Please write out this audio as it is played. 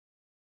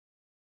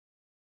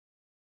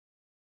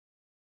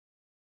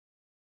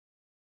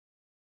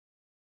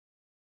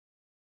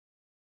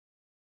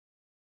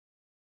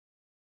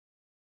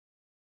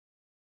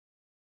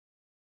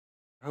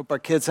I hope our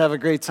kids have a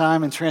great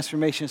time in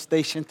Transformation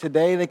Station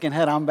today. They can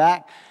head on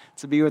back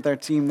to be with our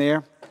team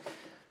there.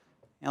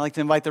 I'd like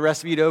to invite the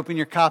rest of you to open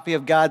your copy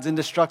of God's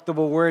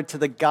indestructible word to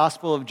the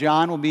Gospel of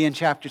John. We'll be in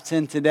chapter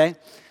 10 today,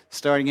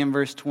 starting in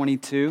verse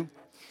 22.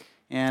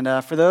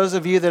 And for those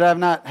of you that I've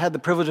not had the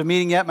privilege of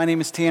meeting yet, my name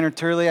is Tanner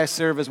Turley. I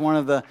serve as one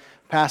of the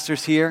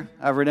pastors here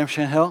of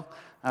Redemption Hill.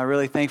 I'm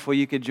really thankful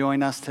you could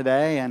join us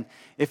today. And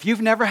if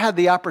you've never had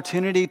the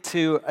opportunity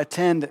to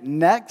attend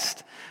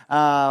Next,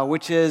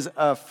 which is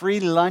a free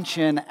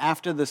luncheon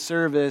after the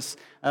service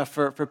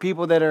for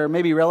people that are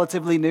maybe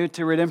relatively new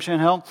to Redemption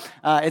Hill,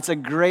 it's a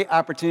great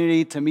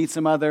opportunity to meet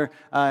some other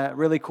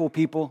really cool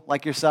people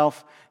like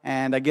yourself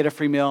and get a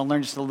free meal and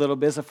learn just a little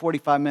bit. It's a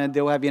 45-minute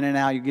deal. We'll have you in and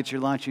out. You get your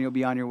lunch and you'll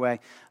be on your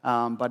way.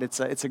 But it's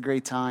a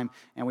great time,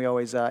 and we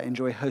always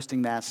enjoy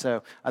hosting that.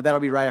 So that'll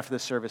be right after the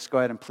service. Go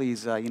ahead and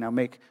please,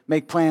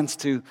 make plans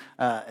to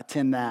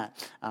attend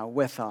that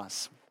with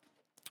us.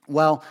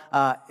 Well,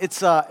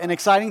 it's an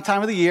exciting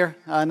time of the year,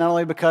 not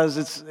only because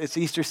it's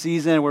Easter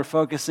season and we're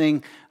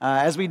focusing,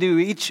 as we do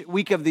each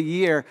week of the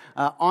year,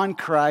 on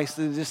Christ,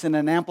 just in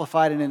an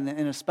amplified and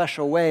in a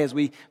special way as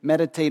we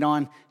meditate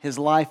on His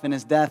life and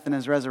His death and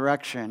His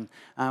resurrection.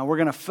 We're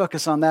going to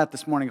focus on that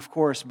this morning, of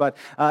course, but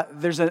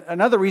there's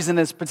another reason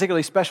that's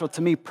particularly special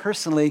to me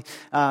personally,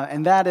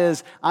 and that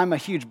is I'm a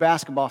huge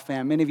basketball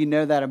fan. Many of you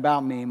know that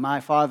about me.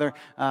 My father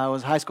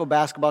was a high school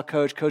basketball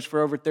coached for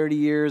over 30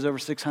 years, over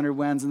 600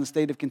 wins in the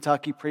state of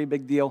Kentucky, pretty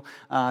big deal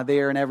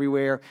there and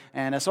everywhere.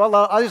 And so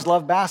I just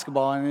love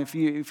basketball. And if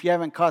you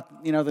haven't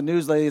caught the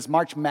news lately, it's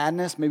March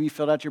Madness. Maybe you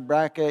filled out your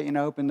bracket,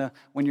 hoping to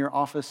win your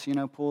office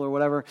pool or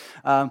whatever.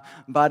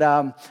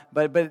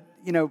 But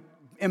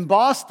in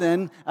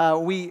Boston,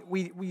 we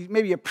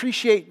maybe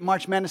appreciate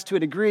March Madness to a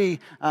degree,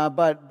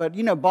 but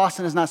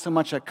Boston is not so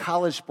much a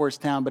college sports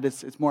town, but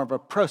it's more of a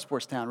pro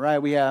sports town, right?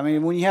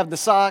 When you have the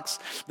Sox,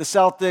 the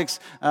Celtics,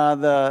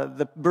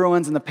 the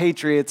Bruins, and the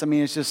Patriots,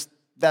 it's just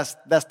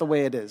that's the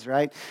way it is,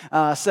 right?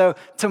 So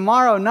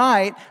tomorrow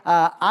night,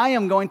 I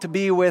am going to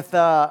be with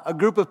a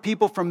group of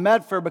people from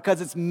Medford because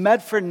it's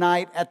Medford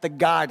night at the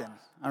Garden,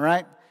 all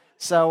right?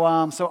 So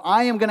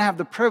I am going to have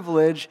the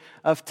privilege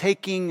of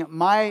taking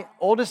my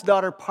oldest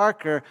daughter,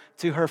 Parker,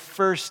 to her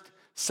first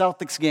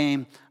Celtics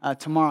game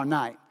tomorrow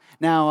night.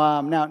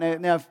 Now,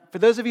 for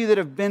those of you that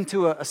have been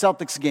to a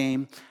Celtics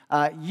game,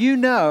 you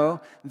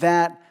know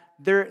that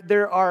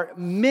there are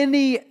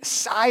many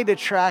side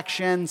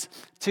attractions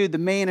to the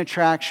main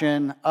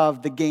attraction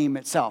of the game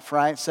itself,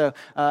 right? So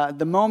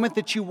the moment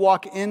that you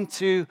walk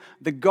into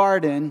the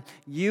Garden,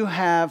 you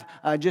have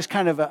just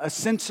kind of a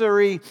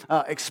sensory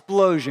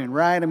explosion,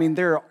 right?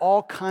 There are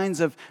all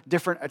kinds of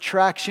different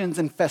attractions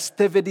and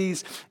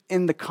festivities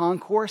in the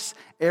concourse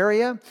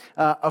area.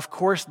 Of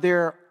course,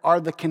 there are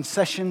the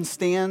concession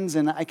stands,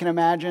 and I can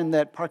imagine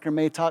that Parker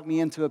may talk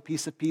me into a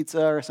piece of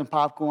pizza or some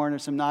popcorn or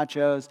some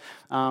nachos.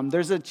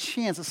 There's a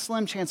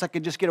slim chance I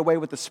could just get away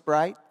with a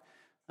Sprite,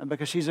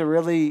 because she's a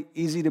really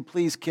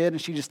easy-to-please kid, and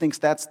she just thinks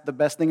that's the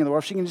best thing in the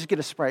world. She can just get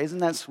a Sprite. Isn't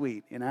that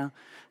sweet, So I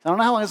don't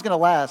know how long it's going to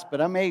last,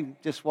 but I may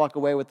just walk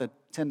away with a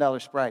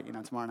 $10 Sprite,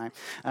 tomorrow night,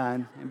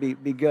 and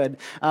be good.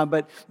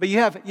 But you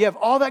have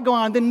all that going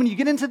on. Then when you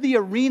get into the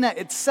arena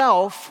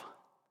itself,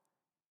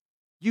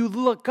 you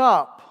look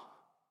up,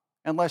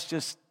 and let's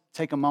just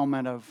take a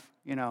moment of,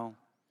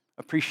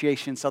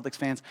 appreciation, Celtics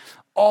fans.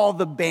 All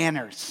the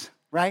banners,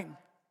 right?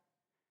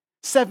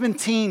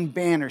 17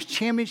 banners,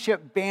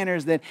 championship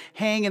banners that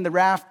hang in the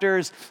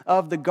rafters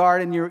of the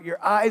Garden. Your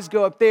eyes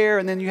go up there,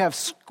 and then you have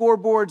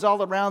scoreboards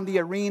all around the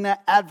arena,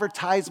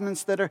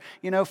 advertisements that are,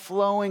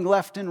 flowing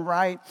left and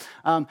right.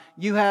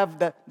 You have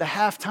the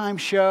halftime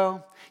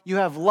show. You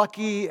have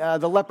Lucky,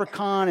 the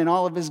leprechaun, and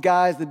all of his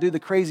guys that do the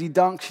crazy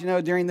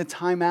dunks, during the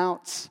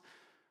timeouts.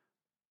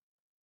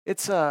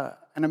 It's an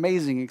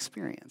amazing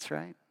experience,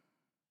 right?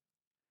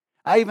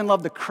 I even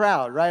love the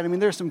crowd, right?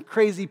 There's some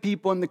crazy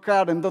people in the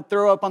crowd, and they'll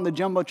throw up on the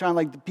Jumbotron,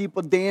 like the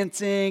people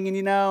dancing,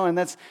 and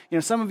that's,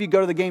 some of you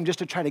go to the game just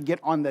to try to get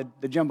on the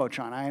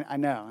Jumbotron. I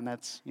know, and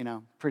that's,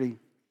 pretty,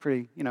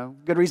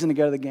 good reason to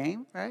go to the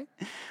game, right?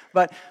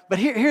 But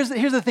here's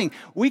the thing.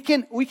 We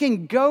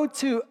can go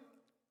to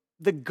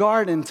the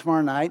Garden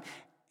tomorrow night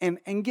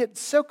and get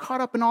so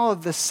caught up in all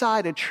of the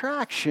side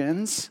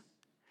attractions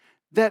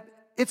that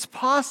it's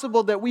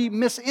possible that we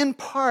miss, in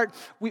part,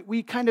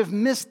 we kind of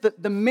miss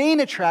the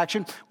main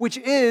attraction, which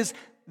is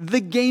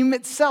the game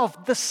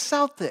itself, the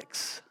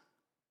Celtics,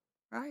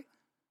 right?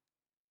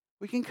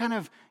 We can kind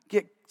of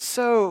get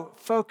so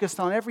focused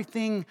on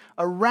everything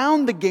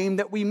around the game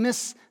that we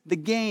miss the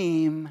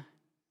game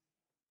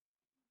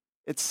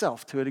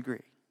itself to a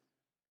degree.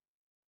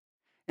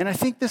 And I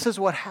think this is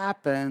what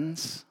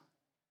happens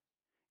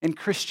in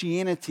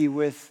Christianity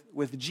with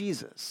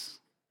Jesus.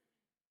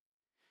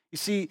 You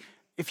see,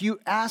 if you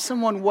ask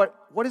someone what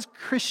is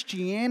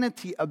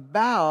Christianity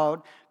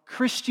about,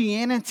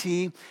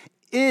 Christianity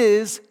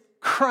is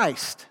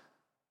Christ.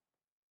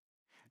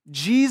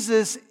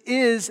 Jesus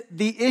is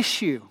the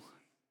issue.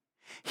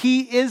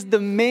 He is the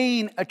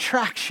main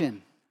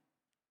attraction.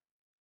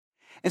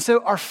 And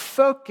so our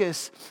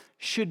focus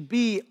should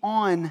be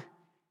on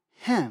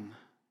him.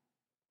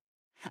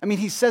 I mean,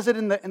 he says it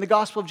in the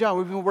Gospel of John.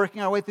 We've been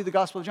working our way through the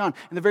Gospel of John.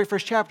 In the very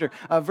first chapter,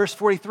 verse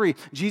 43,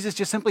 Jesus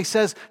just simply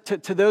says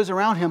to those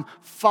around him,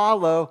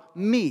 follow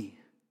me.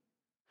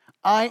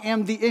 I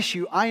am the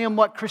issue. I am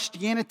what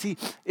Christianity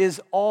is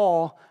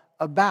all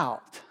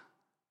about.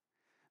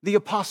 The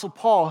Apostle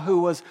Paul,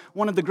 who was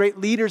one of the great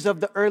leaders of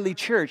the early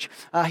church,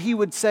 he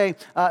would say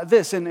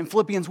this in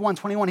Philippians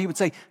 1:21. He would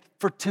say,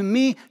 for to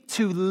me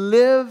to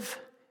live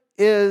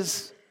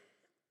is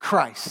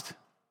Christ.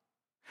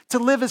 To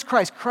live is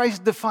Christ.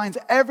 Christ defines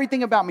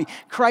everything about me.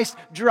 Christ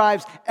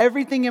drives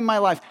everything in my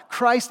life.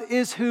 Christ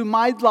is who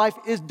my life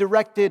is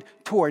directed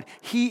toward.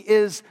 He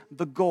is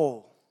the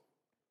goal.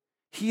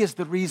 He is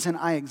the reason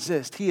I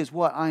exist. He is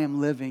what I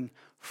am living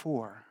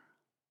for.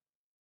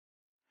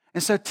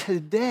 And so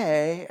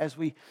today, as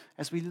we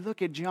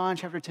look at John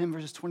chapter 10,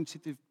 verses 22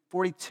 through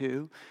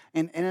 42,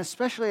 and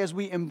especially as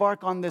we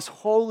embark on this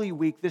Holy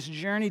Week, this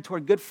journey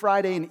toward Good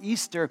Friday and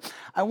Easter,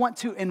 I want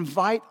to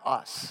invite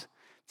us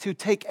to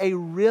take a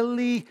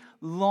really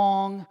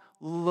long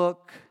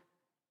look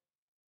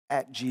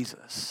at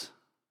Jesus.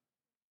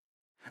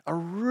 A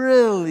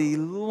really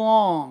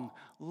long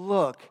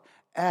look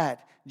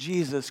at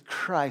Jesus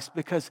Christ.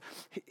 Because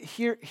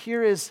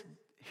here's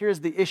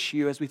the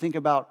issue as we think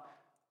about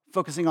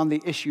focusing on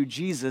the issue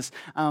Jesus.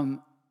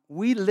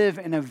 We live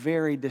in a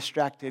very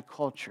distracted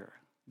culture,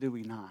 do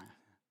we not?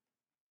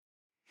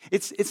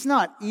 It's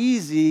not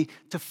easy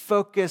to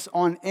focus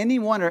on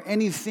anyone or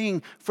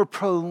anything for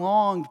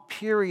prolonged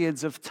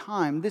periods of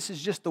time. This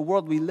is just the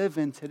world we live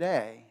in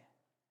today.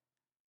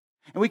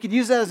 And we could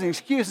use that as an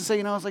excuse and say,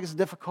 it's like it's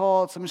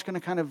difficult, so I'm just going to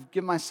kind of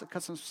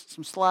cut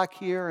some slack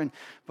here.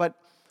 But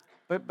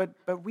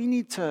we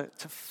need to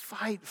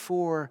fight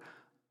for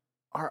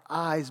our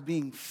eyes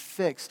being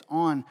fixed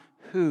on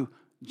who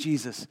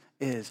Jesus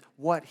is,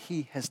 what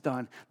he has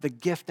done, the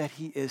gift that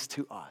he is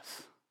to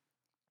us.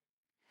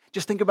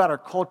 Just think about our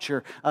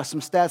culture. Some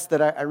stats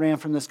that I ran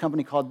from this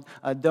company called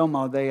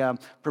Domo. They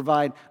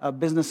provide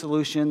business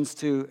solutions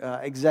to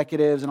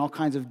executives and all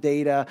kinds of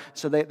data.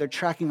 So they're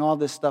tracking all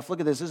this stuff. Look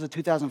at this. This is a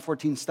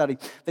 2014 study.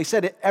 They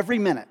said it every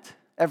minute,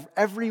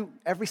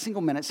 every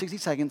single minute, 60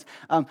 seconds,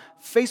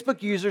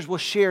 Facebook users will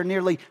share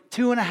nearly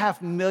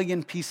 2.5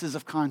 million pieces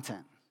of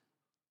content.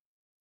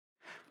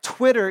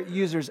 Twitter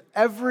users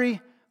every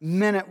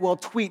minute will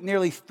tweet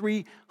nearly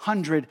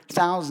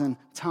 300,000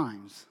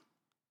 times.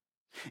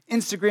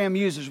 Instagram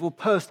users will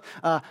post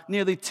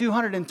nearly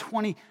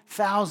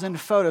 220,000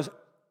 photos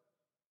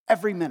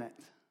every minute.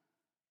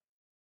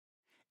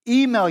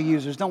 Email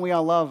users, don't we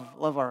all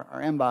love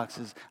our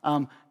inboxes?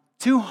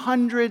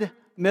 200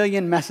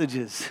 million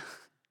messages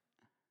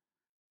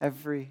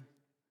every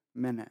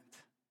minute.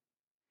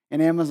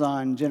 And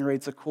Amazon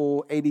generates a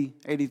cool 80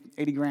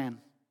 grand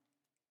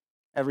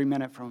every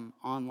minute from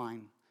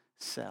online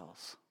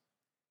sales.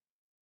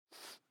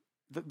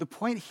 The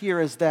point here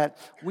is that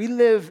we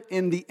live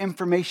in the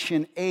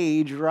information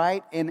age,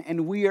 right?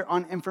 And we are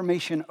on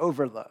information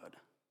overload.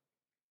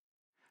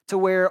 To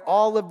where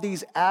all of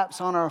these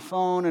apps on our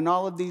phone and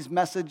all of these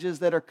messages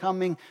that are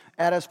coming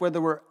at us, whether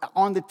we're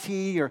on the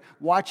T or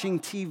watching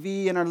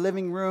TV in our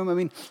living room, I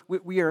mean,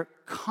 we are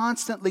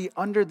constantly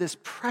under this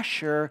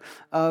pressure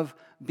of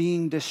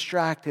being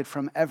distracted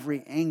from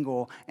every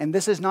angle. And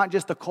this is not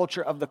just the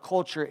culture of the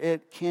culture,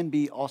 it can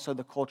be also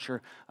the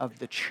culture of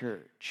the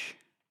church.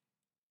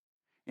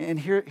 And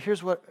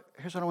here's what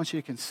I want you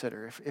to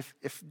consider.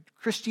 If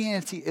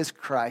Christianity is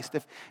Christ,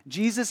 if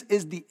Jesus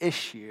is the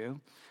issue,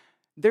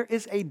 there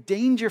is a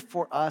danger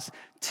for us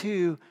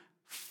to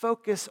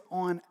focus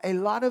on a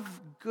lot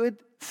of good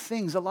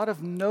things, a lot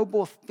of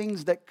noble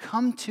things that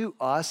come to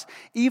us,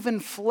 even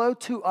flow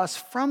to us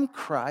from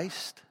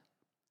Christ,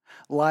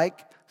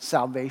 like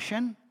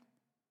salvation,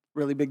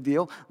 really big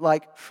deal,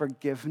 like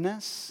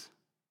forgiveness,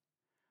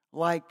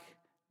 like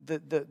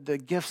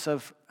the gifts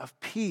of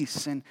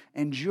peace and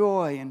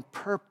joy and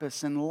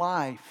purpose and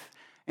life,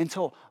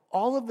 until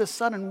all of a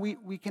sudden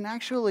we can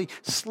actually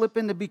slip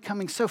into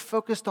becoming so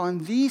focused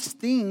on these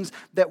things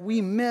that we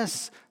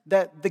miss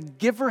that the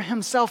giver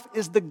himself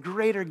is the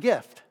greater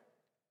gift.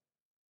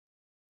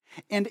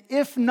 And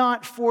if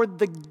not for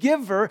the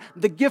giver,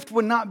 the gift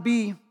would not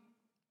be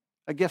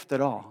a gift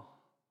at all.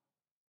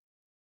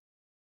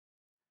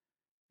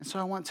 And so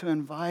I want to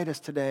invite us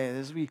today,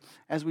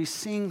 as we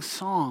sing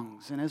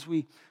songs and as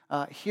we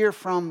hear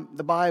from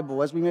the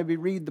Bible, as we maybe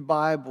read the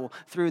Bible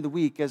through the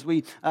week, as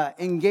we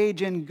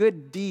engage in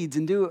good deeds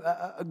and do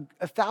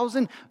a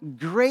thousand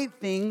great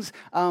things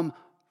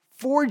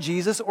for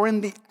Jesus or in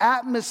the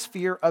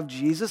atmosphere of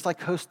Jesus,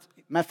 like host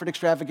Medford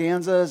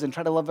extravaganzas and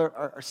try to love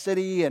our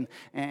city and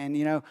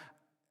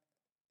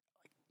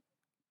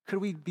could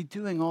we be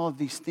doing all of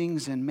these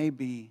things and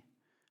maybe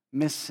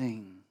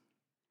missing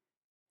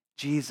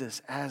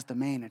Jesus as the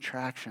main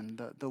attraction,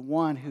 the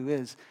one who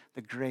is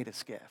the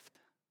greatest gift?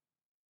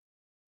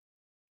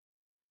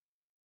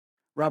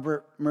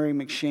 Robert Murray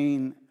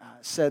McCheyne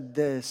said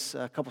this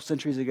a couple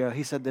centuries ago.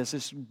 He said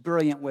this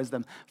brilliant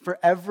wisdom. For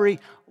every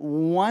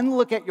one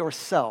look at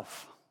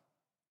yourself,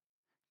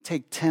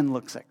 take 10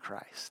 looks at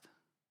Christ.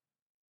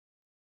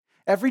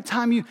 Every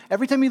time you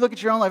look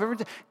at your own life,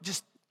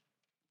 just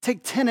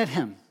take 10 at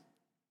him.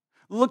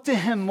 Look to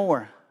him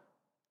more.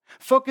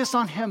 Focus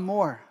on him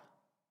more.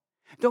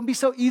 Don't be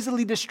so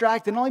easily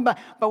distracted, not only by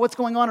what's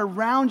going on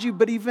around you,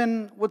 but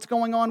even what's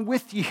going on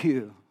with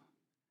you.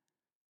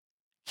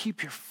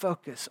 Keep your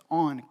focus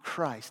on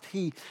Christ.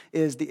 He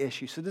is the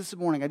issue. So this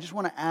morning, I just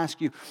want to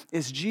ask you,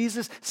 is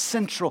Jesus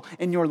central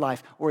in your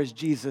life, or is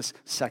Jesus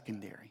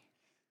secondary?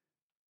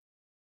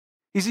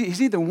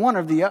 He's either one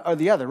or the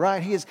other,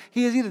 right? He is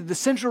either the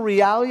central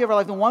reality of our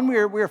life, the one we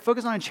are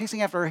focused on and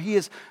chasing after, or he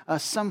is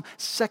some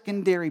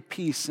secondary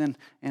piece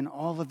in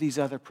all of these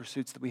other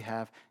pursuits that we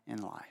have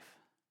in life.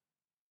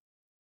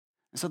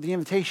 And so the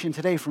invitation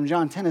today from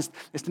John 10 is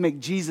to make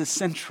Jesus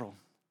central,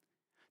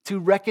 to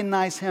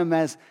recognize him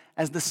as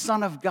the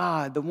Son of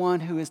God, the one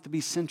who is to be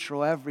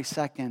central every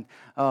second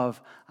of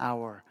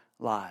our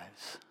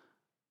lives.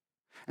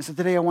 And so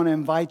today I want to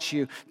invite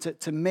you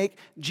to make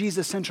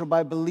Jesus central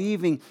by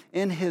believing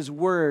in his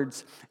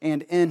words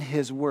and in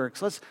his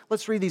works.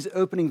 Let's read these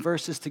opening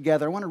verses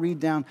together. I want to read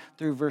down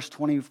through verse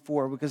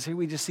 24 because here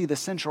we just see the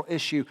central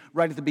issue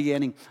right at the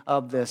beginning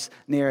of this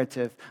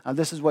narrative.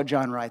 This is what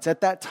John writes.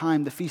 At that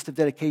time, the Feast of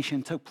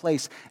Dedication took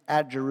place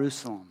at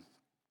Jerusalem.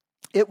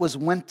 It was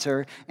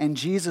winter, and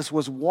Jesus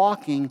was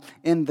walking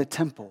in the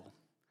temple,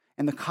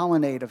 in the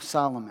colonnade of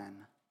Solomon.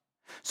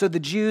 So the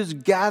Jews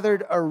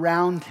gathered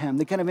around him.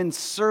 They kind of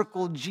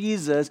encircled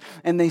Jesus,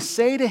 and they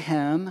say to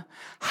him,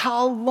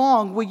 "How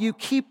long will you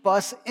keep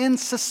us in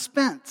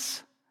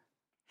suspense?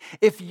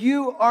 If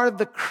you are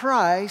the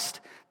Christ,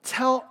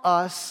 tell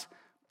us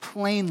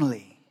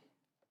plainly."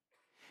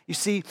 You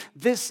see,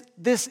 this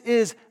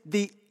is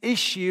the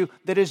issue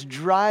that is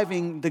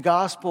driving the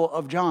Gospel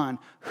of John.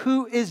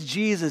 Who is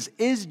Jesus?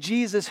 Is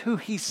Jesus who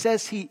he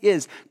says he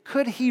is?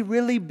 Could he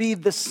really be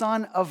the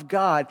Son of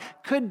God?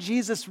 Could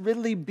Jesus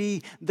really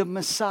be the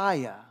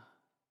Messiah?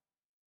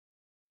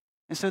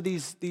 And so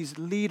these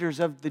leaders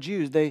of the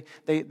Jews, they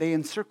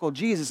encircle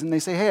Jesus and they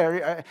say,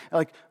 "Hey,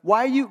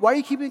 why are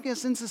you keeping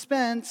us in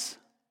suspense?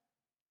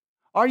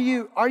 Are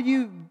you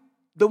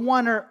the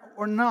one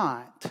or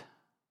not?"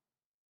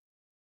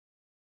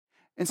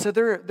 And so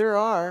there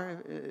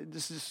are,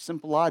 this is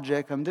simple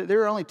logic,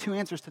 there are only two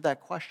answers to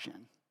that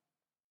question.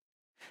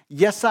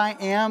 Yes, I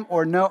am,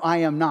 or no, I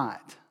am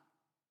not.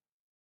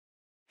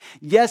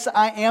 Yes,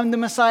 I am the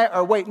Messiah,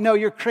 or wait, no,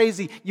 you're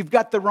crazy, you've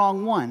got the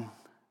wrong one.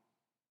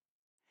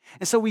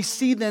 And so we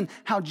see then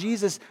how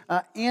Jesus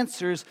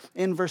answers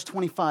in verse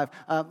 25.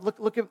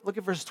 Look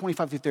at verses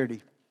 25 through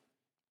 30.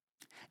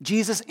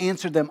 Jesus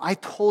answered them, "I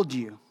told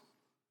you,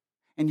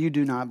 and you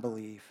do not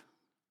believe.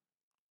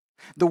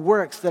 The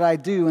works that I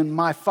do in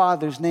my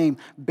Father's name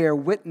bear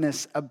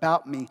witness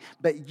about me,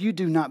 but you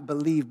do not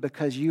believe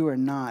because you are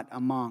not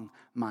among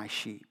my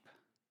sheep.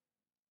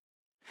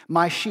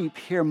 My sheep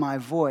hear my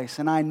voice,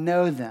 and I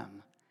know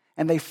them,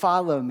 and they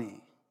follow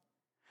me.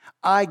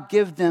 I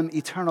give them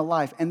eternal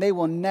life, and they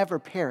will never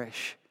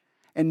perish,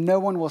 and no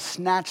one will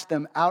snatch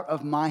them out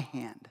of my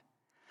hand.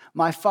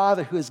 My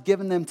Father who has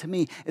given them to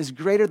me is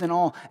greater than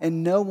all,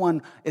 and no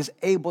one is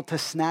able to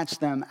snatch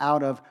them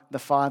out of the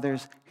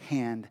Father's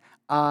hand.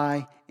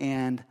 I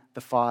and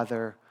the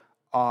Father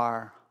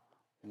are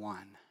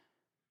one."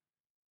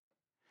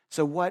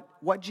 So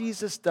what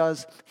Jesus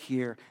does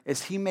here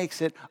is he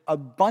makes it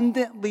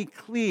abundantly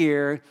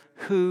clear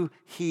who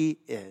he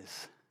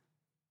is.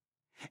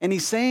 And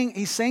he's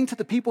saying to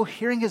the people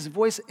hearing his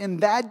voice in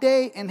that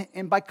day,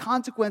 and by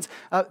consequence,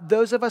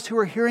 those of us who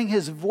are hearing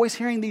his voice,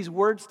 hearing these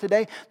words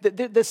today,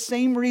 the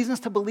same reasons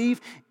to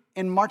believe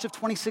in March of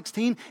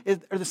 2016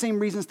 are the same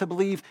reasons to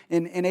believe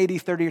in AD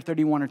 30 or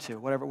 31 or 2,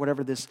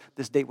 whatever this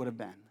date would have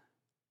been.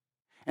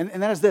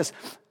 And that is this: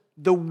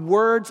 the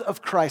words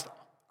of Christ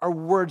are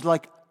words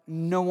like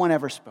no one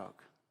ever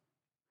spoke.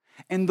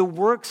 And the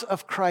works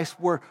of Christ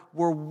were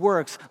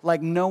works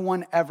like no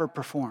one ever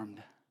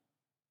performed.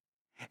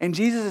 And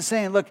Jesus is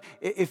saying, look,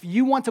 if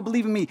you want to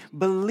believe in me,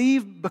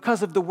 believe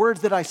because of the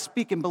words that I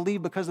speak and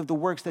believe because of the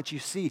works that you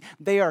see.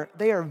 They are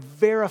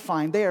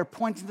verifying, they are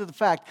pointing to the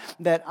fact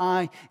that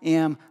I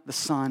am the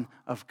Son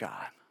of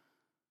God.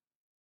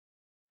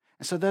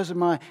 And so those are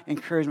my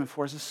encouragement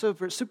for us. It's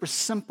super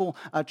simple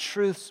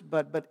truths,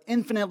 but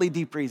infinitely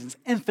deep reasons,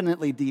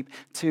 infinitely deep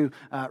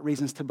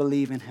reasons to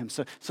believe in him.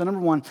 So number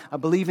one, I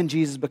believe in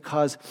Jesus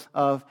because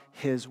of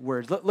his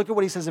words. Look at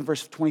what he says in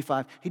verse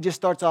 25. He just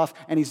starts off,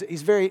 and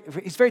he's very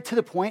to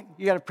the point.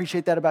 You got to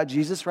appreciate that about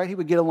Jesus, right? He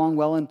would get along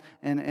well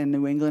in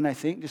New England, I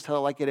think. Just tell it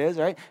like it is,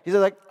 right? He's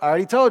like, "I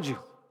already told you."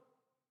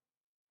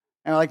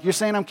 And like, "You're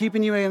saying I'm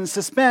keeping you in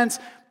suspense.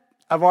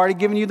 I've already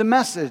given you the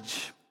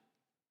message.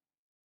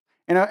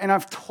 And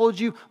I've told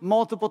you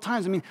multiple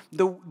times." I mean,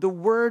 the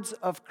words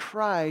of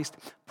Christ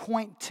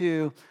point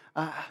to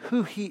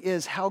who he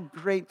is, how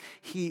great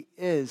he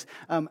is.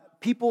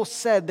 People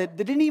said that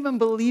they didn't even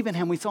believe in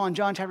him. We saw in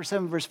John chapter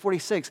 7, verse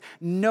 46,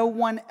 no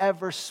one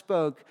ever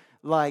spoke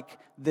like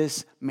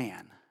this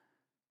man.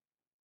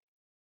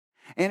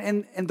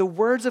 And the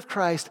words of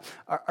Christ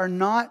are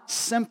not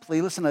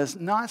simply, listen to this,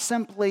 not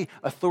simply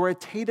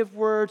authoritative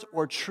words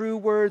or true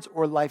words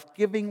or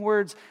life-giving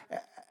words.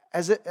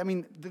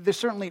 There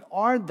certainly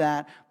are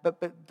that,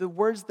 but the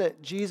words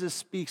that Jesus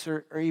speaks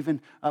are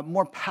even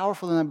more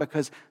powerful than that,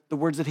 because the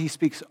words that he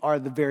speaks are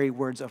the very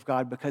words of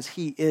God, because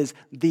he is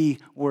the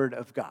Word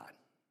of God.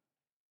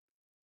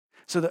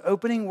 So the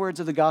opening words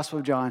of the Gospel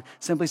of John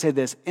simply say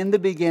this: in the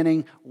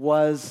beginning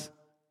was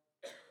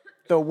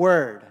the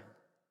Word,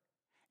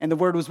 and the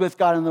Word was with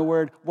God, and the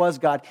Word was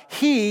God.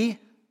 He,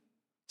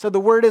 so the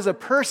Word is a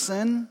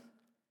person,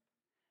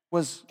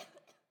 was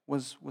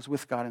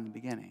with God in the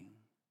beginning.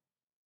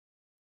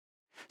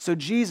 So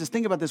Jesus,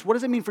 think about this. What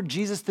does it mean for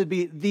Jesus to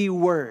be the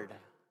Word?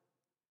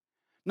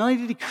 Not only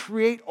did he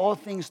create all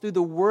things through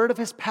the word of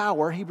his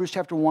power, Hebrews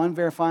chapter 1,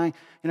 verifying,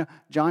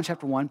 John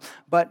chapter 1,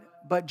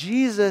 but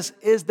Jesus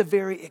is the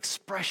very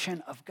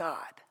expression of God.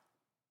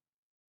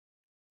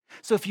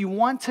 So if you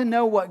want to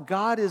know what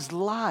God is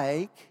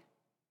like,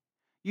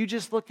 you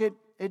just look at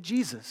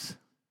Jesus.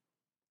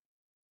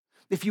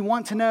 If you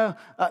want to know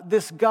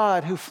this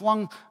God who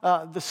flung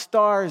the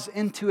stars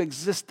into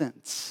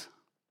existence,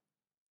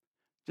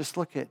 just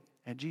look at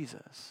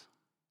Jesus.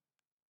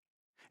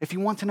 If you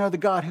want to know the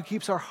God who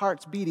keeps our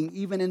hearts beating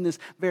even in this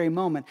very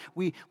moment,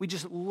 we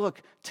just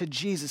look to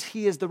Jesus.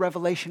 He is the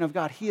revelation of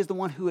God. He is the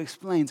one who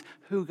explains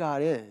who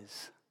God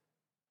is.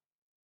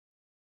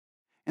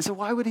 And so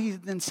why would he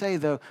then say,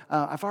 though,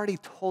 I've already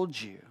told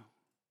you?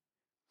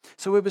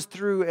 So it was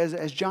through,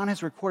 as John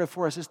has recorded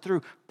for us, is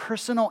through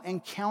personal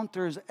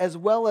encounters as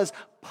well as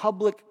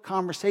public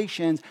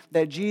conversations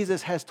that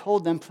Jesus has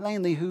told them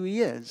plainly who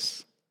he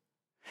is.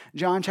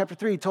 John chapter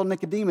 3 told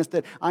Nicodemus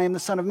that I am the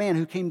Son of Man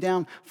who came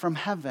down from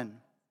heaven.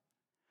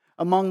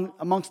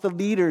 Amongst the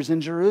leaders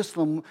in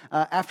Jerusalem,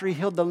 after he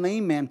healed the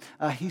lame man,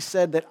 he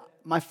said that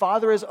my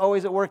Father is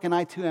always at work and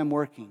I too am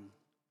working.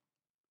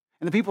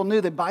 And the people knew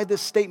that by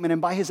this statement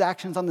and by his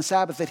actions on the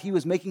Sabbath that he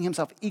was making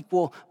himself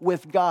equal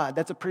with God.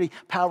 That's a pretty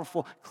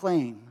powerful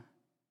claim.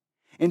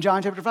 In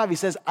John chapter 5, he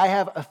says, I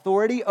have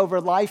authority over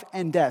life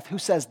and death. Who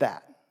says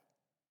that?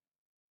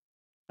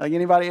 Like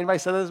anybody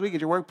said that this week at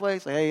your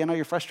workplace? Like, hey, I know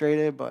you're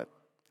frustrated, but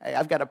hey,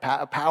 I've got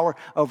a power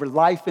over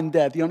life and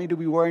death. You don't need to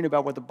be worrying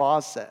about what the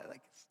boss said. Like,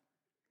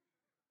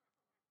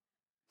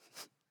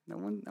 no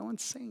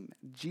one's saying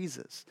that.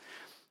 Jesus.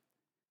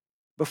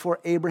 Before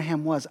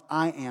Abraham was,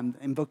 I am,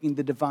 invoking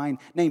the divine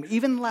name.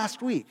 Even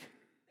last week,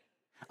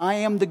 I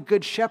am the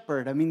good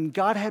shepherd.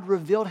 God had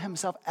revealed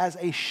himself as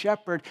a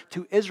shepherd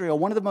to Israel.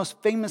 One of the most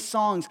famous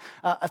songs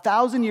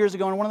 1,000 years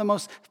ago, and one of the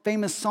most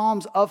famous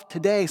psalms of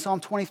today, Psalm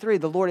 23,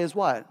 the Lord is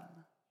what?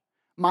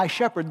 My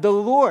shepherd. The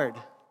Lord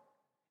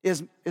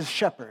is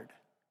shepherd.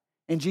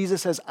 And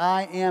Jesus says,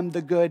 I am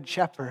the good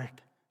shepherd.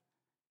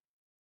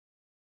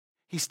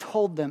 He's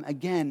told them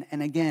again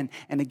and again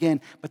and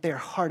again, but they are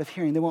hard of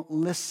hearing. They won't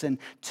listen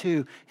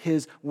to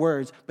his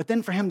words. But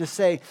then for him to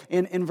say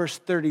in verse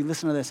 30,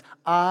 listen to this,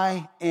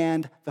 I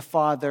and the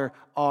Father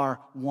are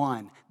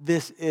one.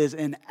 This is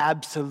an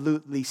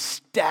absolutely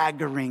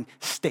staggering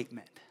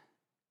statement.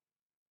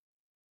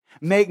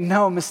 Make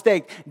no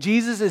mistake,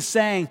 Jesus is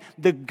saying,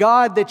 the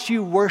God that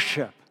you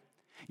worship,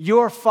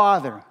 your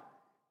Father,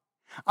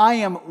 I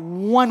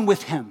am one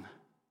with him.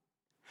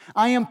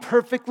 I am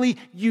perfectly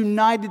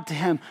united to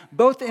him,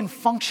 both in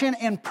function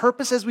and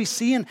purpose, as we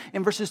see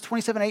in verses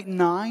 27, 8, and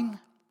 9.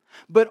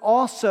 But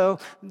also,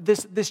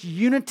 this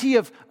unity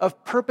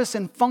of purpose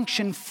and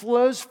function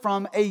flows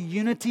from a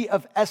unity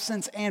of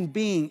essence and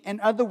being.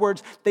 In other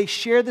words, they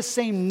share the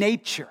same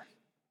nature.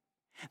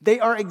 They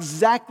are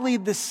exactly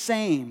the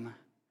same,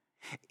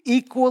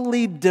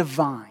 equally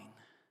divine.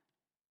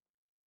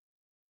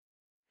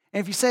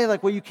 And if you say,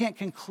 like, well, you can't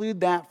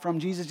conclude that from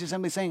Jesus just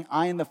simply saying,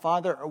 I and the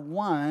Father are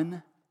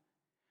one,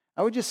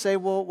 I would just say,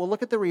 well,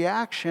 look at the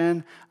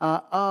reaction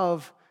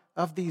of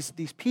these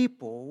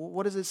people.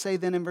 What does it say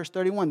then in verse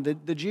 31?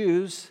 The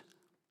Jews,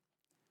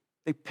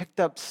 they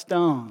picked up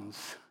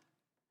stones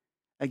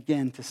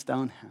again to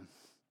stone him.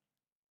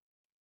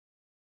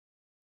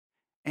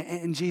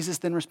 And Jesus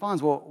then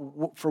responds,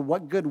 well, for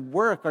what good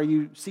work are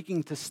you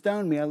seeking to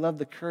stone me? I love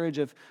the courage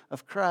of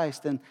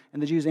Christ. And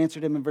the Jews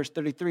answered him in verse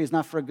 33, it's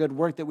not for a good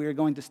work that we are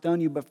going to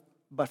stone you,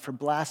 but for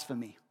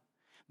blasphemy.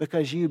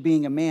 Because you,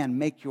 being a man,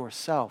 make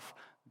yourself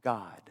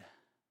God.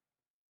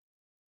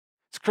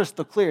 It's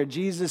crystal clear.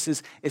 Jesus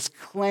is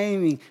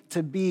claiming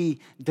to be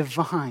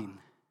divine.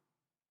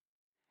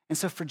 And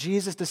so for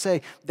Jesus to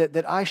say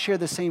that I share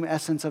the same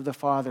essence of the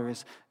Father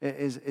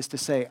is to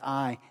say,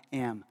 I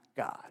am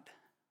God.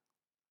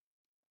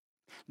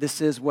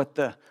 This is what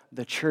the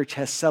church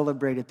has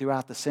celebrated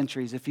throughout the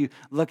centuries. If you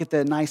look at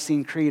the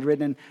Nicene Creed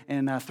written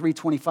in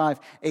 325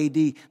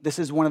 AD, this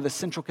is one of the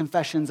central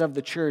confessions of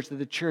the church, that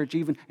the church,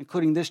 even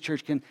including this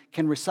church,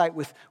 can recite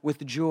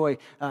with joy.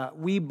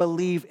 We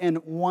believe in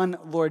one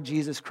Lord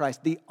Jesus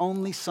Christ, the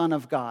only Son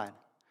of God,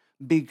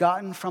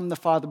 begotten from the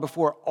Father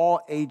before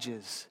all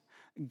ages,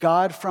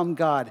 God from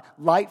God,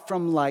 light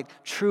from light,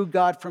 true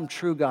God from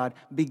true God,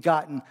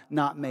 begotten,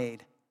 not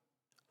made,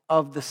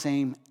 of the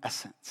same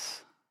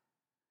essence,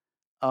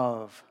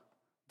 of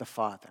the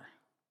Father.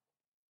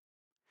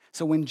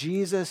 So when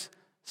Jesus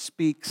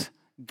speaks,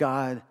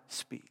 God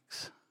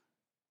speaks.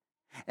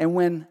 And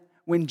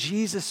when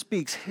Jesus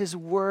speaks, his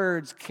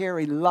words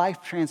carry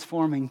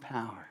life-transforming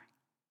power.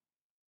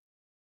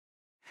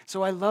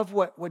 So I love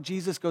what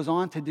Jesus goes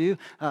on to do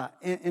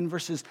in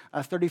verses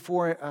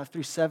 34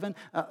 through 7.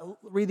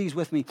 Read these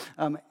with me.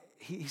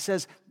 He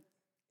says,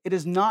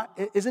 is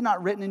it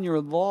not written in your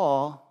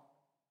law,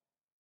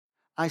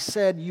 I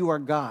said you are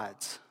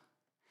gods?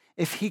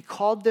 If he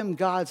called them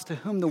gods to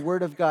whom the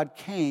word of God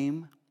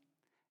came,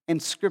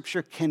 and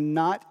Scripture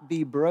cannot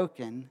be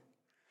broken,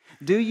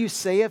 do you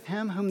say of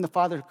him whom the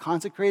Father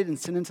consecrated and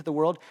sent into the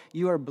world,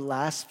 you are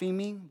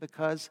blaspheming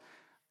because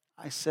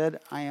I said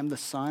I am the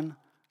Son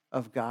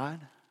of God?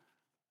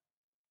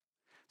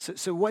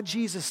 So what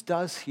Jesus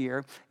does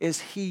here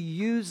is he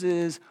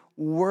uses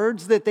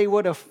words that they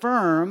would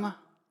affirm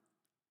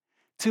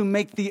to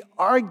make the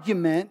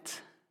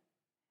argument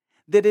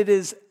that it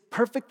is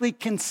perfectly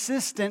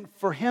consistent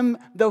for him,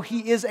 though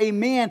he is a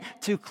man,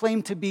 to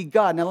claim to be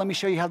God. Now let me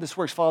show you how this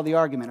works. Follow the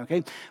argument,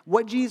 okay?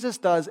 What Jesus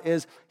does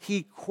is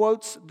he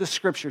quotes the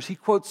scriptures. He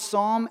quotes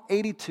Psalm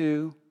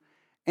 82,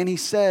 and he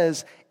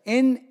says,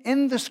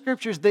 in the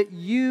scriptures that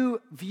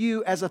you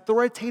view as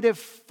authoritative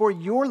for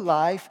your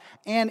life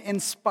and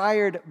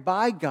inspired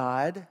by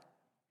God,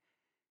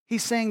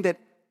 he's saying that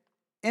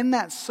in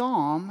that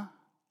psalm,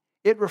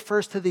 it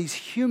refers to these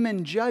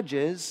human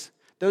judges,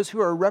 those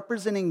who are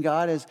representing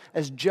God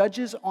as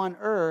judges on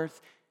earth.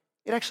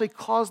 It actually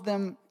calls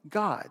them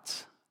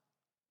gods.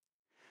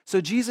 So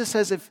Jesus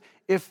says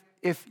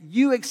if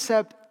you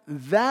accept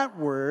that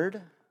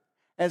word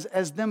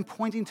as them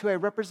pointing to a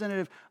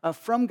representative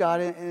from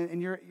God,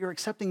 and you're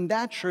accepting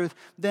that truth,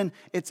 then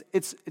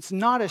it's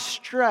not a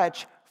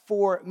stretch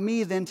for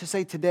me then to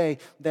say today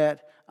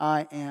that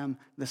I am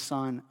the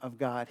Son of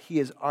God. He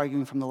is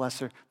arguing from the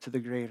lesser to the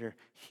greater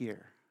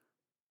here.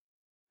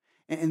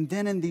 And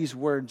then in these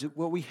words,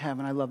 what we have,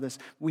 and I love this,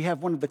 we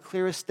have one of the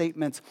clearest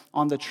statements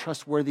on the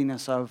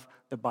trustworthiness of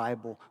the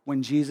Bible.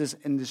 When Jesus,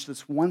 in this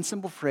one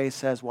simple phrase,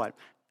 says what?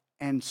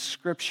 And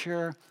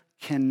Scripture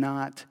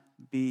cannot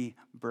be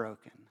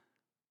broken.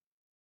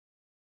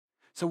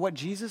 So what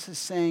Jesus is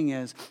saying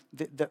is,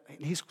 that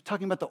he's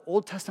talking about the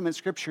Old Testament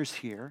Scriptures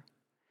here.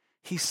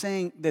 He's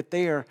saying that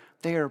they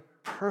are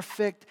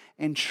perfect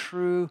and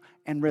true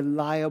and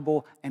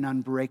reliable and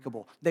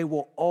unbreakable. They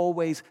will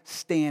always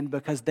stand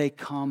because they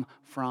come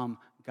from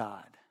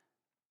God.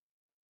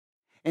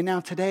 And now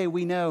today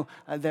we know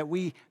that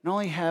we not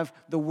only have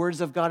the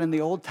words of God in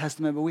the Old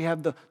Testament, but we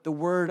have the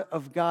word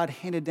of God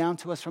handed down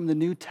to us from the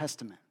New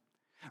Testament,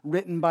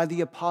 written by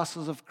the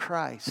apostles of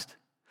Christ,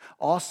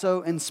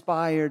 also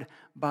inspired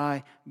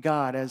by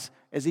God, as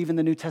even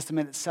the New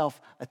Testament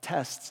itself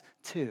attests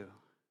to.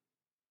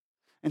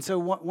 And so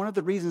one of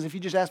the reasons, if you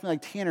just ask me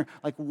like, Tanner,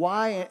 like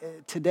why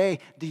today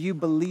do you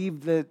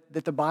believe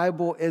that the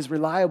Bible is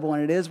reliable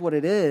and it is what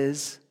it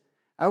is?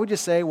 I would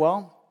just say,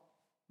 well,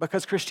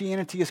 because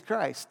Christianity is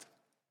Christ.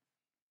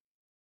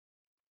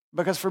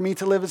 Because for me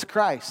to live is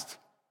Christ.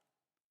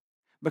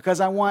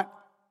 Because I want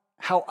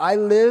how I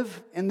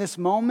live in this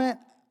moment,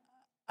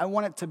 I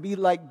want it to be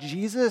like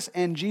Jesus,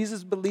 and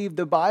Jesus believed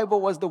the Bible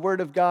was the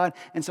Word of God,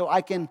 and so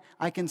I can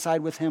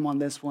side with him on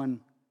this one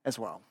as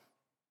well.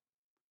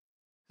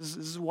 This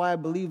is why I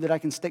believe that I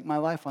can stake my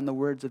life on the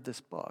words of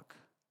this book.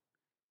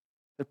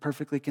 They're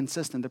perfectly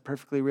consistent. They're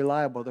perfectly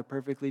reliable. They're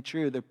perfectly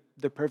true.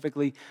 They're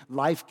perfectly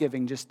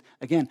life-giving. Just,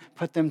 again,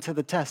 put them to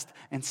the test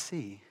and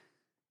see.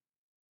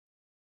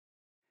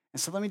 And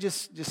so let me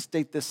just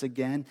state this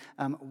again.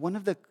 One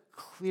of the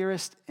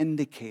clearest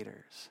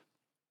indicators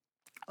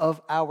of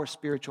our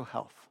spiritual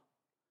health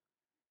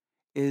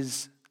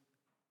is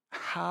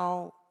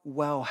how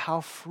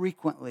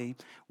frequently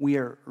we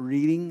are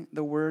reading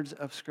the words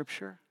of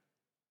Scripture,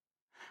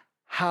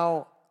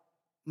 how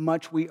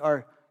much we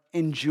are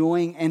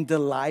enjoying and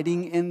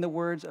delighting in the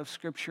words of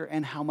Scripture,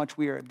 and how much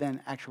we are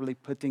then actually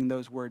putting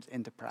those words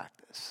into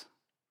practice.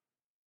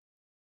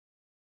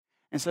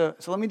 And so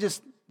let me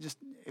just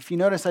if you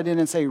notice, I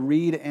didn't say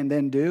read and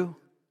then do,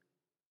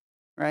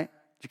 right?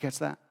 Did you catch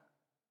that?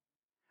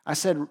 I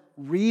said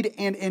read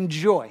and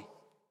enjoy,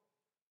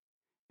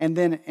 and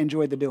then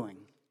enjoy the doing.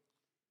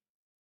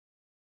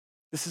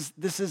 This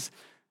is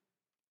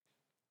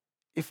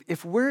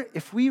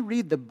if we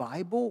read the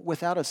Bible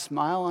without a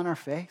smile on our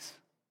face,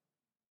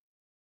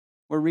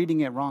 we're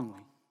reading it wrongly.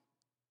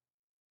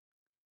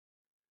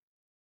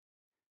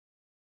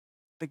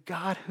 The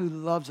God who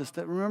loves us,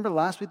 remember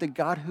last week, the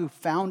God who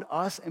found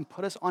us and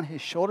put us on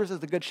his shoulders as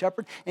the good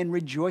shepherd and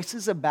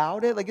rejoices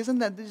about it. Like, isn't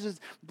that, this just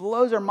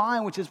blows our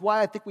mind, which is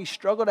why I think we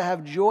struggle to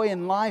have joy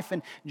in life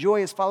and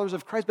joy as followers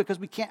of Christ, because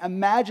we can't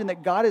imagine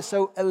that God is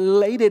so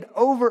elated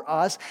over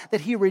us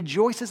that he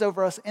rejoices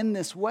over us in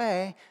this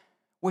way,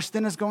 which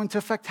then is going to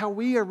affect how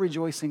we are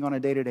rejoicing on a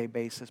day-to-day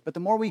basis. But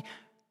the more we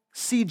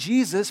see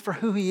Jesus for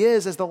who he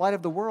is as the light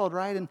of the world,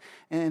 right,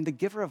 and the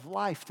giver of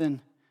life,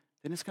 then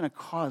it's going to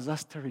cause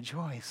us to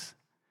rejoice.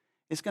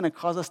 It's going to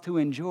cause us to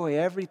enjoy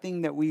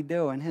everything that we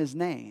do in his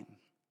name.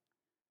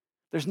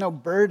 There's no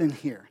burden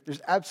here.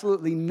 There's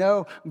absolutely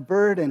no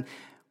burden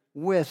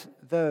with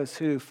those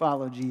who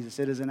follow Jesus.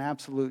 It is an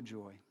absolute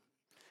joy.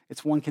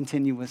 It's one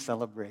continuous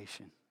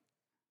celebration.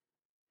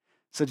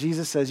 So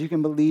Jesus says, you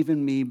can believe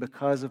in me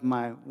because of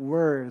my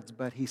words,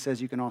 but he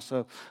says you can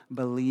also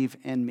believe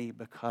in me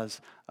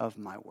because of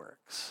my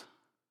works.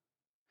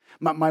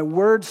 My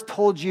words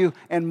told you,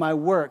 and my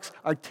works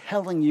are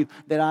telling you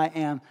that I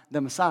am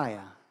the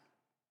Messiah.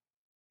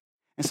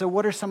 And so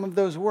what are some of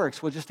those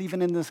works? Well, just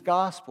even in this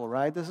gospel,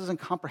 right? This isn't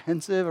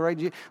comprehensive,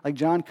 right? Like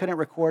John couldn't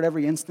record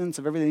every instance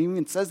of everything. He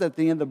even says that at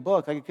the end of the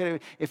book. Like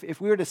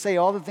if we were to say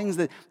all the things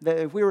that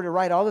if we were to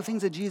write all the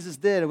things that Jesus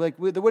did,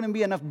 there wouldn't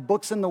be enough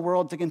books in the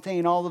world to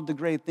contain all of the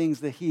great things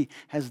that he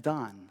has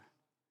done.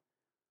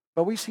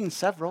 But we've seen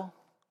several.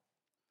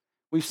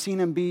 We've seen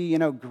him be,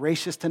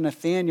 gracious to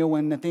Nathanael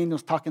when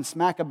Nathanael's talking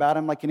smack about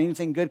him, like, can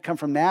anything good come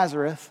from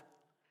Nazareth?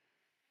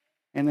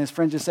 And his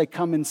friends just say,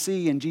 come and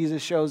see. And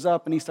Jesus shows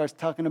up and he starts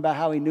talking about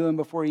how he knew him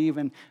before he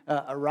even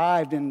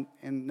arrived. And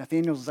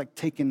Nathanael's like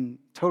taken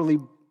totally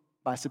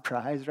by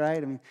surprise, right?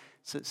 I mean,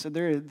 so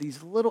there are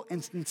these little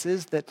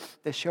instances that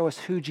show us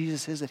who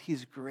Jesus is, that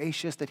he's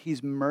gracious, that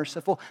he's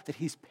merciful, that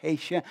he's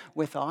patient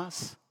with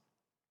us,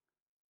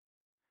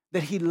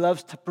 that he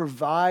loves to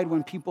provide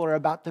when people are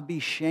about to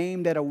be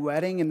shamed at a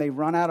wedding and they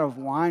run out of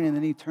wine and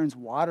then he turns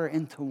water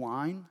into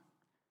wine,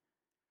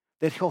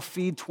 that he'll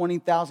feed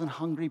 20,000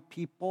 hungry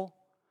people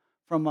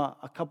from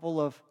a couple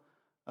of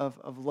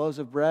loaves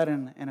of bread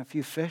and a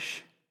few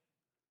fish.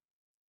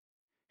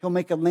 He'll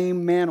make a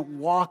lame man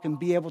walk and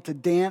be able to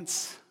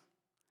dance.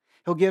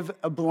 He'll give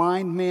a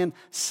blind man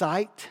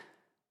sight.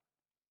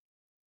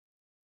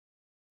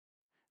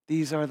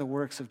 These are the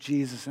works of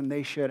Jesus, and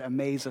they should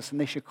amaze us, and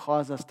they should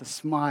cause us to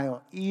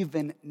smile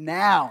even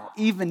now.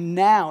 Even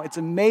now, it's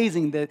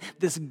amazing that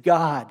this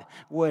God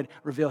would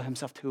reveal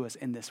himself to us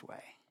in this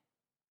way.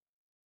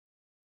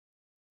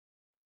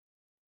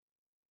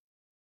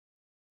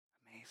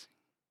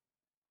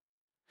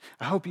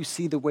 I hope you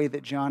see the way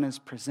that John is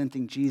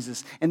presenting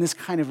Jesus in this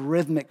kind of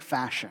rhythmic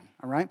fashion,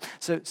 all right?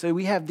 So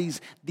we have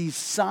these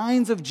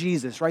signs of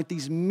Jesus, right?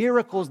 These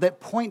miracles that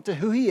point to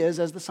who he is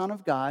as the Son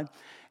of God,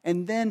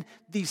 and then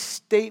these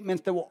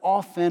statements that will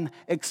often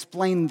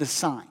explain the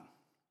sign,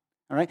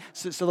 all right?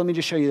 So let me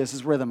just show you this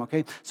as rhythm,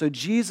 okay? So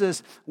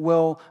Jesus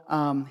will,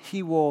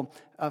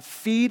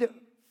 feed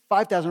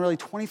 5,000, really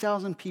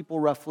 20,000 people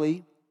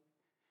roughly,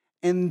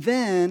 and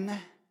then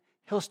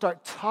he'll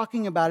start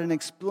talking about and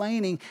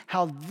explaining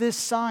how this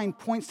sign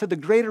points to the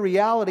greater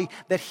reality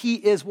that he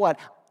is what?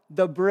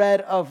 The bread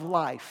of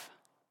life.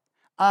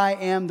 I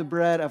am the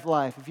bread of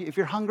life. If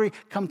you're hungry,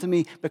 come to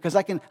me because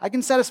I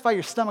can satisfy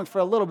your stomach for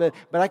a little bit,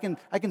 but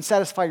I can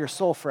satisfy your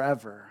soul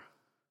forever.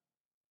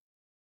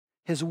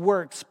 His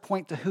works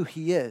point to who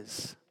he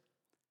is.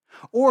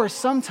 Or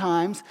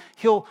sometimes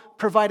he'll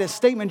provide a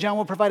statement. John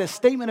will provide a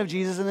statement of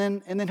Jesus,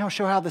 and then he'll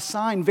show how the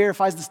sign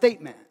verifies the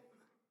statement.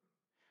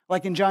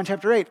 Like in John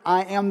chapter 8,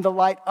 I am the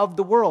light of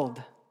the world.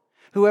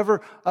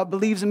 Whoever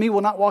believes in me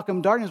will not walk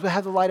in darkness, but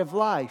have the light of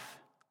life.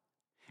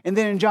 And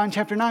then in John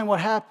chapter 9, what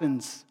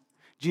happens?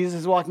 Jesus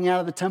is walking out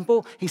of the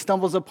temple. He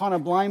stumbles upon a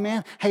blind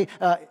man. Hey,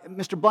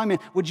 Mr. Blind Man,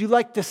 would you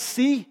like to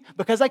see?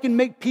 Because I can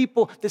make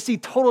people that see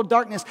total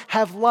darkness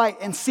have light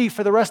and see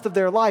for the rest of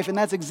their life. And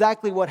that's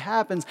exactly what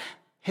happens.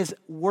 His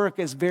work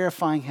is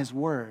verifying his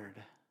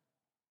word.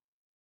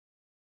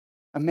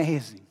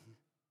 Amazing.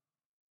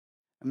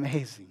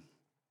 Amazing.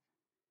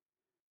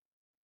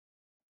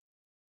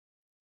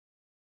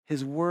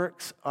 His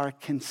works are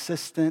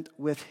consistent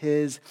with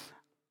his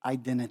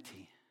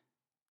identity.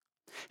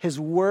 His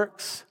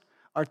works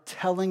are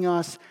telling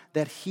us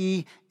that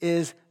he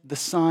is the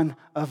Son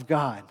of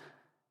God.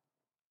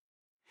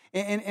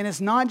 And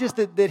it's not just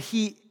that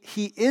he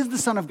is the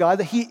Son of God,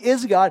 that he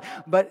is God,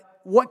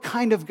 but what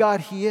kind of God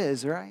he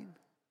is, right?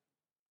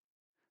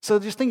 So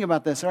just think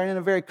about this, all right, in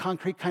a very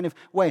concrete kind of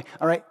way.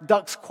 All right,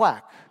 ducks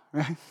quack,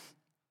 right?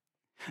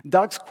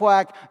 Ducks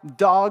quack,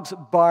 dogs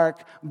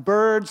bark,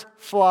 birds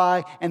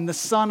fly, and the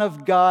Son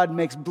of God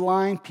makes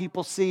blind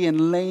people see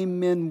and lame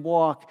men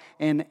walk,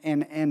 and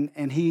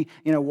he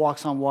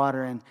walks on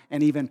water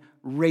and even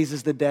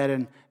raises the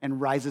dead and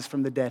rises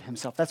from the dead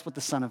himself. That's what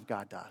the Son of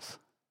God does.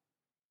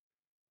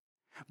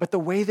 But the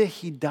way that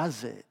he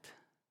does it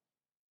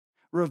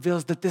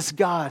reveals that this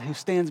God who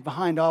stands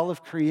behind all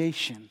of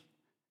creation,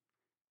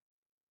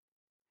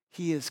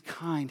 he is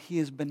kind, he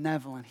is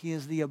benevolent, he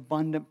is the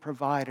abundant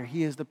provider,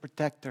 he is the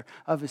protector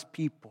of his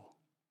people.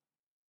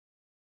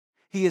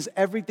 He is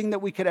everything that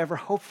we could ever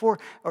hope for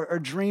or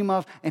dream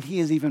of, and he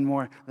is even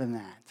more than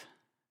that.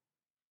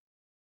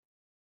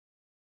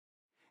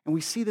 And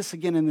we see this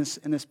again in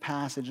this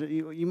passage.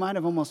 You might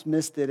have almost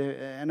missed it.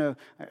 I know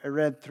I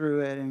read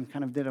through it and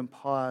kind of did a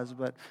pause,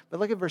 but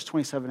look at verse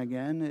 27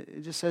 again.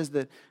 It just says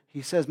that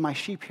he says, my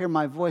sheep hear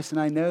my voice and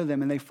I know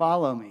them and they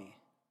follow me.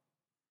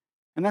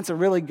 And that's a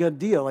really good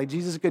deal. Like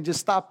Jesus could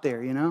just stop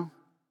there,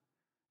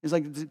 It's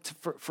like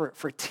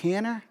for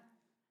Tanner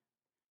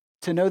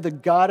to know the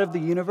God of the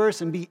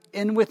universe and be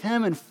in with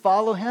him and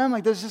follow him,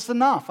 like that's just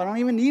enough. I don't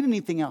even need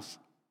anything else.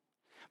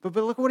 But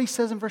look at what he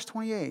says in verse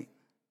 28.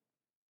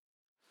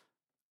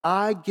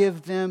 I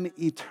give them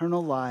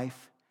eternal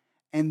life,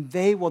 and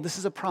they will, this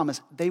is a promise,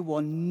 they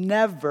will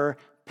never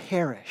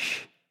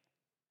perish.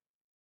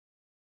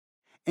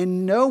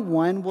 And no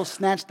one will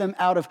snatch them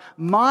out of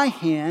my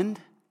hand.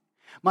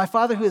 My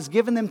Father who has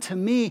given them to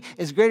me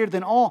is greater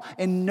than all,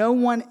 and no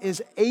one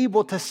is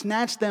able to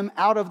snatch them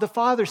out of the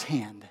Father's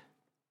hand.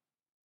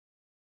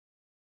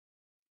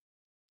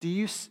 Do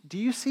you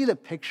see the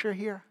picture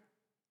here?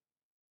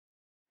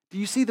 Do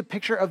you see the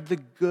picture of the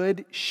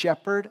good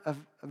shepherd of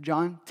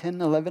John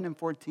 10, 11, and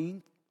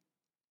 14?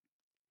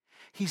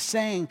 He's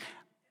saying,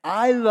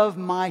 I love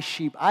my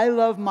sheep, I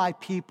love my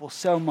people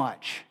so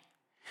much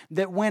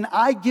that when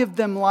I give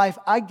them life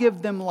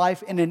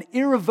in an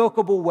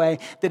irrevocable way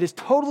that is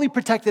totally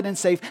protected and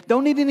safe.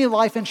 Don't need any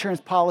life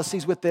insurance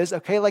policies with this,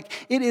 okay? Like,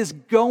 it is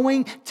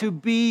going to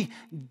be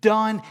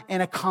done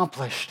and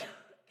accomplished.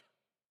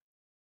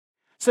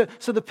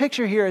 So the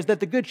picture here is that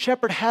the good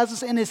shepherd has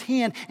us in his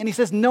hand, and he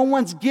says, no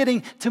one's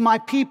getting to my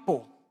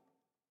people.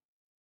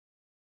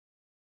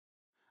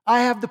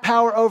 I have the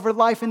power over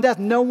life and death.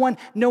 No one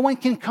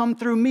can come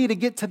through me to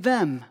get to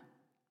them.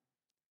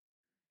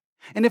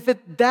 And if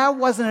that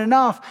wasn't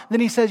enough,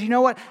 then he says, you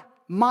know what?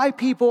 My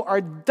people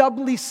are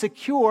doubly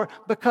secure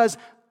because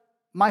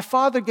my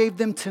Father gave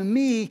them to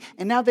me,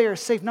 and now they are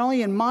safe not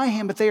only in my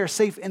hand, but they are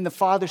safe in the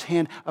Father's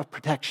hand of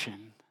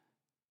protection.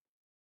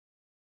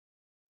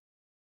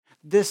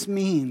 This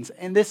means,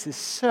 and this is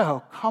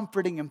so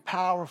comforting and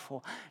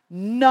powerful,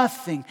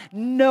 nothing,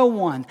 no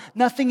one,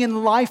 nothing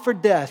in life or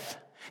death,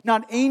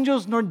 not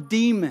angels nor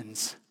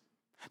demons,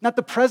 not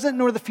the present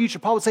nor the future.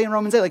 Paul would say in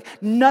Romans 8, like,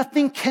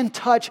 nothing can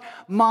touch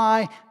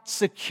my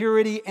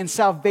security and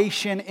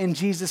salvation in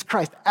Jesus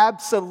Christ.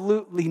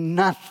 Absolutely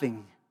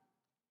nothing.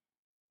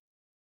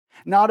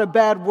 Not a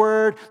bad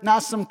word,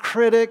 not some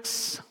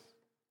critics.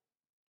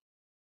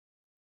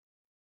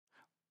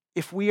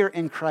 If we are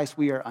in Christ,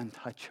 we are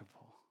untouchable.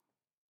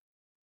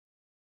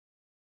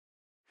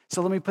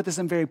 So let me put this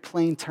in very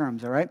plain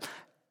terms, all right?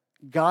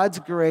 God's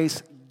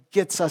grace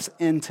gets us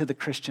into the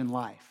Christian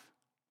life.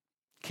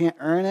 Can't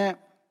earn it.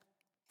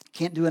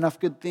 Can't do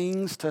enough good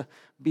things to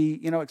be,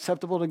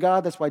 acceptable to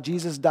God. That's why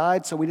Jesus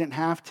died, so we didn't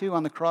have to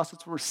on the cross.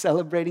 That's what we're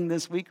celebrating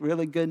this week.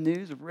 Really good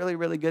news, really,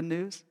 really good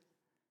news.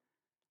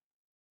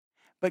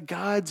 But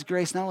God's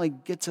grace not only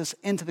gets us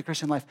into the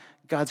Christian life,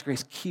 God's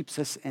grace keeps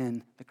us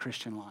in the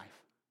Christian life.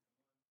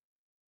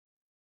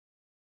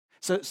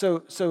 So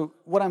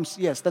that's what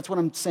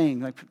I'm saying.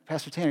 Like,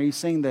 Pastor Tanner, are you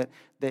saying that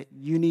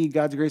you need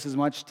God's grace as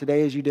much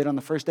today as you did on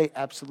the first day?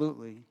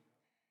 Absolutely.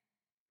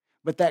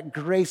 But that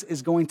grace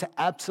is going to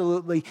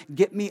absolutely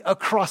get me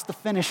across the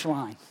finish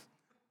line.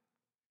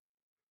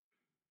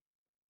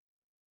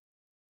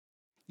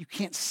 You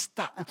can't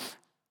stop.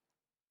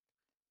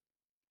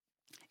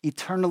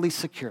 Eternally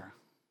secure.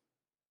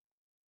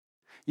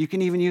 You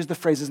can even use the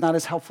phrase, it's not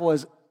as helpful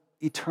as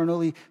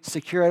eternally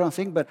secure, I don't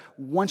think, but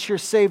once you're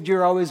saved,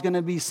 you're always going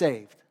to be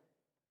saved.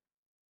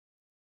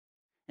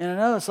 And I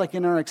know it's like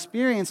in our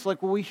experience,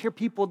 like, well, we hear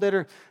people that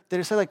are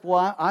say, like,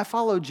 well, I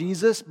follow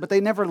Jesus, but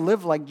they never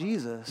live like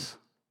Jesus.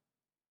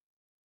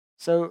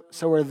 So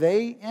are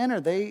they in?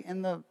 Are they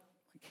in the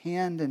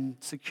hand and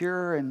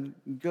secure and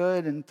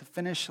good and to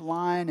finish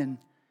line? And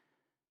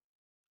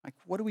like,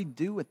 what do we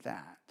do with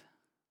that?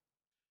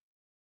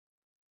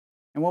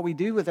 And what we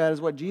do with that is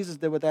what Jesus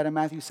did with that in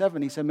Matthew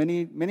 7. He said,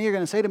 many are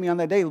going to say to me on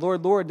that day,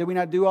 Lord, Lord, did we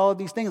not do all of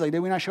these things? Like,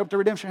 did we not show up to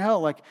Redemption Hill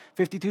like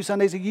 52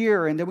 Sundays a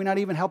year? And did we not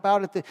even help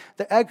out at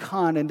the egg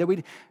hunt? And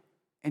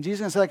Jesus is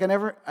going to say,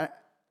 like,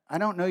 I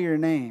don't know your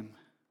name.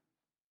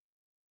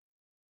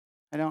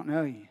 I don't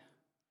know you.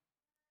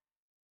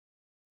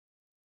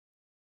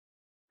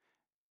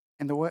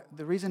 And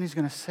the reason he's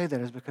going to say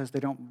that is because they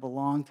don't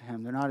belong to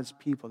him. They're not his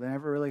people. They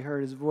never really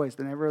heard his voice.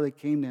 They never really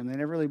came to him. They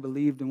never really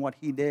believed in what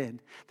he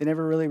did. They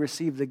never really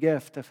received the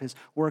gift of his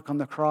work on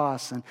the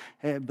cross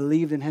and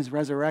believed in his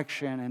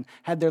resurrection and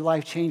had their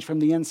life changed from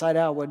the inside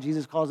out, what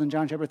Jesus calls in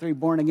John chapter 3,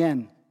 born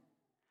again.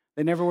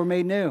 They never were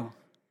made new.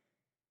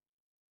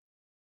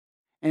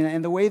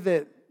 And the way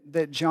that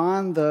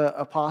John, the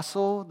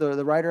apostle,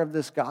 the writer of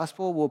this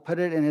gospel, will put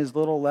it in his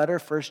little letter,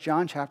 1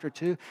 John chapter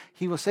 2,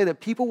 he will say that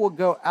people will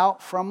go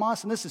out from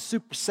us, and this is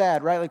super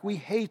sad, right? Like, we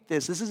hate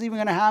this. This is even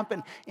going to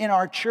happen in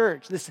our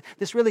church.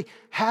 This really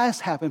has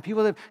happened.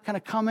 People that kind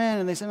of come in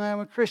and they say, I'm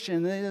a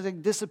Christian, and they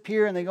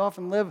disappear and they go off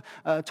and live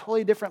a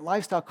totally different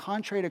lifestyle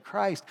contrary to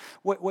Christ.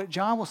 What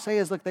John will say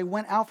is, look, they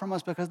went out from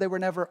us because they were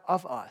never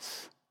of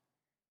us.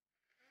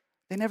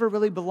 They never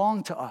really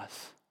belonged to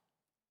us.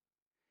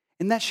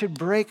 And that should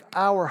break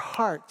our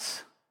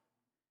hearts.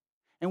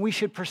 And we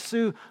should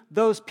pursue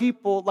those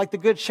people like the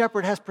Good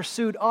Shepherd has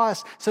pursued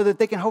us so that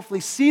they can hopefully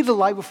see the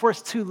light before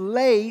it's too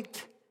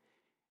late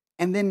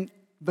and then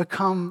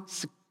become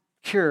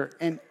secure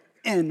and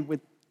end with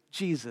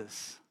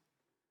Jesus.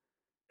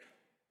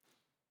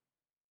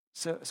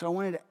 So I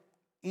wanted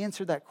to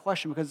answer that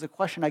question because it's a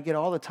question I get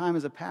all the time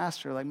as a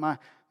pastor. Like, my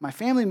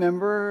family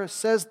member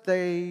says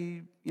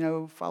they,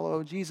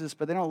 follow Jesus,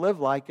 but they don't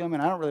live like him,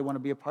 and I don't really want to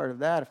be a part of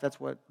that if that's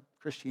what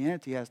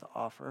Christianity has to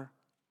offer.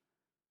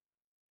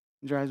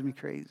 It drives me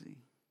crazy.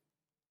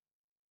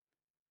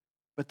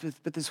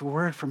 But this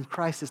word from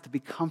Christ is to be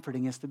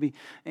comforting, is to be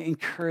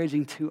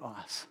encouraging to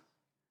us.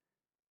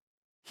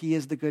 He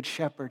is the good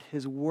shepherd.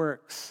 His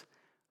works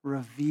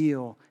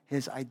reveal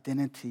his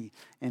identity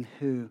and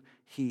who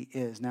he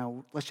is.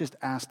 Now, let's just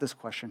ask this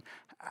question.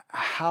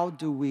 How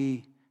do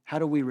we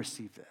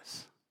receive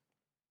this?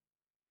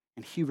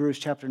 And Hebrews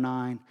chapter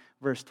 9,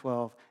 verse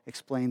 12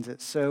 explains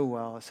it so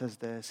well. It says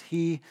this: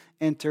 He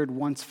entered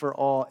once for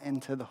all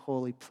into the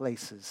holy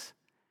places,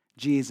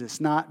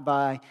 Jesus, not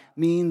by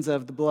means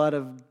of the blood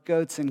of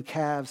goats and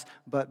calves,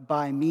 but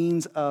by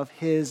means of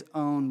his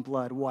own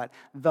blood. What?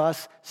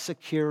 Thus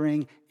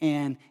securing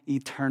an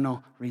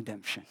eternal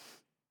redemption.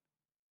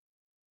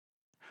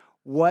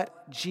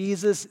 What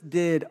Jesus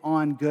did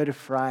on Good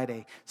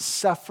Friday,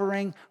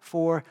 suffering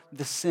for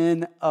the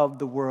sin of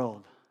the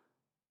world,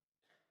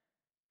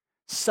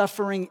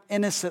 suffering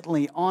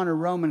innocently on a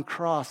Roman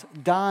cross,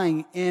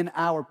 dying in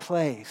our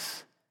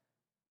place.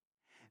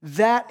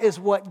 That is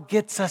what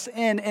gets us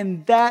in,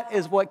 and that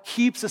is what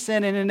keeps us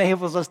in and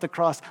enables us to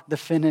cross the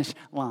finish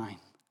line.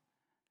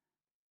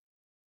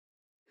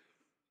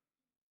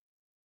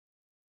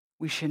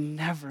 We should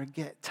never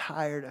get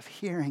tired of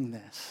hearing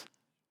this.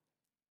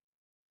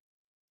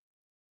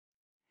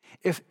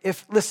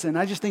 Listen,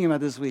 I was just thinking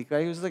about this week,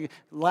 right? It was like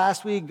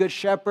last week, Good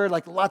Shepherd,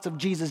 like lots of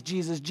Jesus,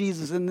 Jesus,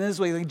 Jesus. And this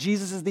way, like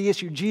Jesus is the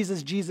issue,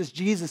 Jesus, Jesus,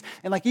 Jesus.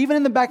 And like even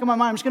in the back of my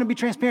mind, I'm just going to be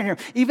transparent here.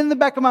 Even in the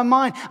back of my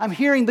mind, I'm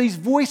hearing these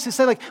voices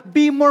say like,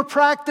 be more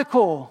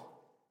practical.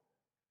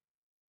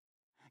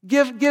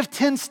 Give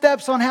 10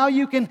 steps on how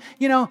you can,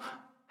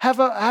 have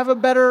a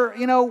better,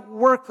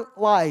 work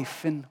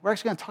life. And we're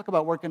actually going to talk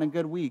about work in a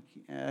good week,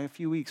 a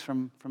few weeks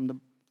from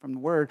the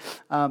word.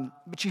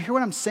 But you hear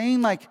what I'm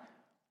saying? Like,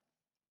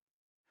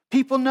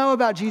 people know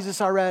about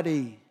Jesus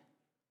already.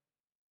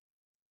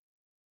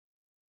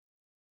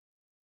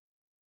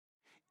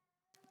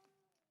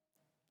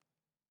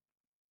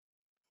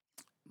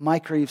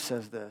 Mike Reeves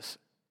says this: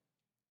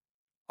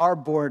 our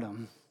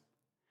boredom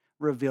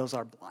reveals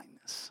our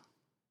blindness.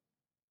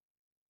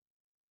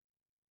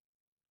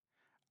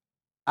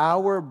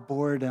 Our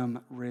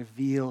boredom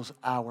reveals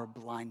our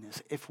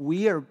blindness. If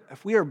we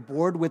are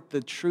bored with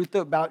the truth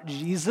about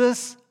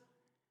Jesus,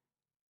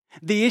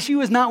 the issue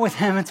is not with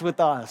him, it's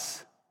with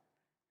us.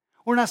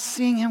 We're not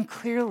seeing him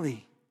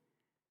clearly.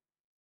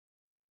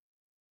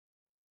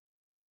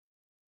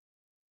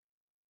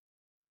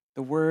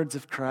 The words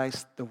of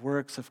Christ, the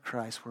works of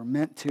Christ were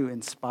meant to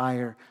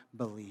inspire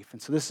belief.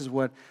 And so this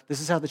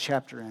is how the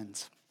chapter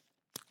ends.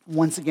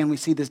 Once again, we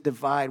see this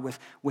divide with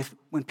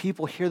when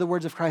people hear the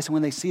words of Christ and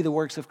when they see the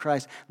works of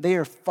Christ, they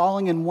are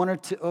falling in one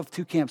of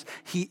two camps.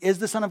 He is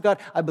the Son of God,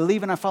 I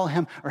believe and I follow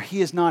him, or he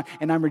is not,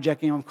 and I'm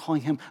rejecting him, I'm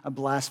calling him a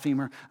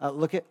blasphemer.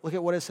 Look at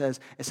what it says.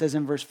 It says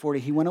in verse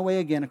 40, he went away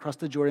again across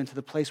the Jordan to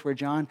the place where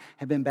John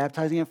had been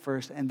baptizing at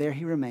first, and there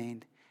he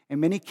remained. And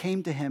many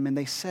came to him, and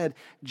they said,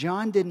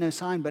 John did no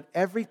sign, but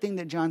everything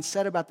that John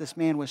said about this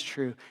man was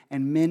true,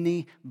 and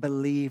many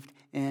believed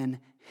in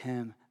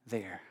him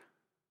there.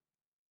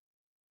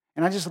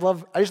 And I just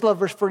love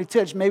verse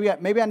 42. Maybe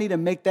I need to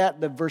make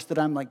that the verse that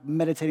I'm like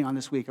meditating on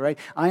this week, all right?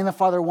 I am the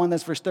Father of one,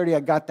 that's verse 30, I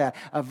got that.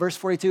 Verse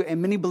 42,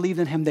 and many believed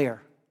in him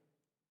there.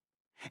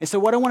 And so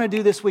what I want to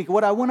do this week,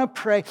 what I want to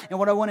pray, and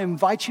what I want to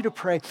invite you to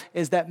pray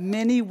is that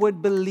many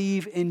would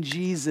believe in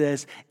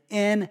Jesus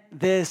in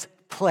this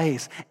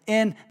place,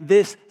 in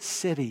this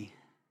city.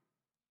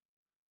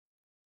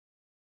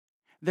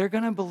 They're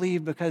going to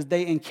believe because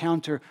they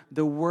encounter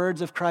the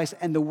words of Christ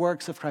and the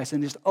works of Christ.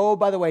 And just, oh,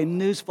 by the way,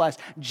 newsflash,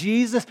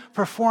 Jesus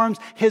performs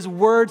his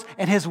words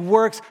and his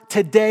works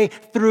today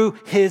through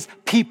his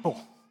people.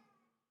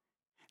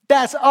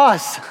 That's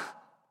us.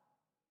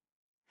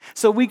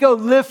 So we go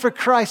live for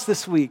Christ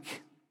this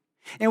week.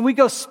 And we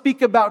go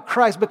speak about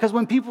Christ, because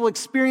when people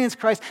experience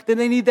Christ, then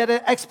they need that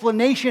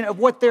explanation of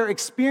what they're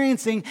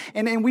experiencing.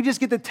 And we just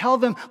get to tell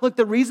them, look,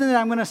 the reason that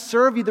I'm going to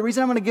serve you, the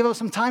reason I'm going to give up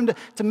some time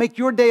to make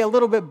your day a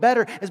little bit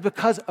better is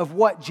because of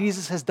what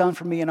Jesus has done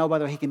for me. And oh, by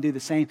the way, he can do the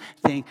same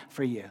thing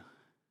for you.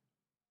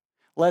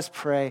 Let's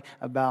pray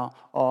about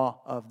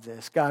all of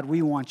this. God,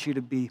 we want you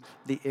to be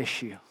the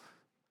issue.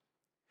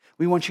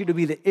 We want you to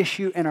be the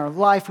issue in our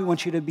life. We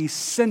want you to be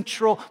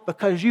central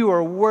because you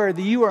are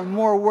worthy. You are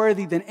more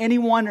worthy than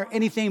anyone or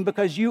anything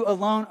because you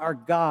alone are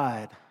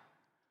God.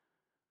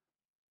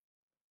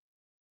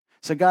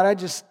 So God, I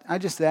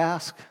just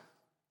ask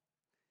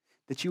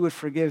that you would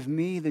forgive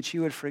me, that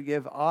you would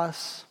forgive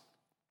us.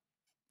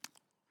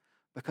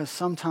 Because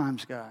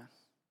sometimes, God,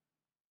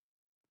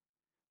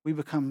 we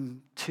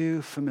become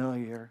too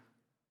familiar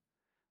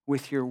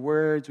with your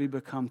words. We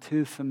become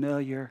too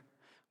familiar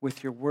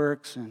with your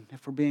works, and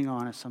if we're being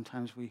honest,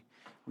 sometimes we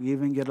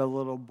even get a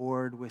little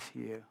bored with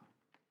you.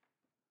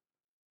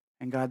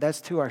 And God,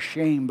 that's to our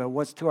shame, but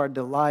what's to our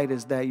delight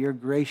is that you're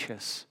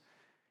gracious,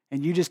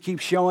 and you just keep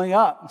showing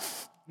up,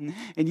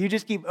 and you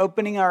just keep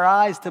opening our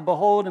eyes to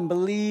behold and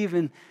believe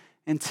and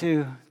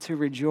to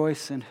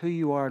rejoice in who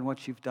you are and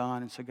what you've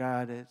done. And so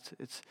God,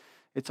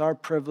 it's our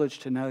privilege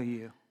to know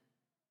you.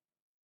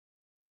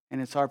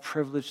 and it's our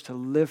privilege to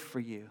live for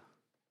you.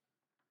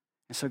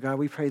 And so, God,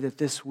 we pray that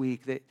this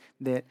week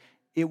that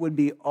it would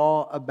be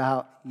all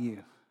about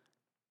you.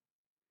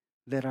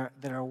 That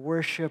our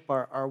worship,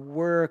 our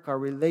work, our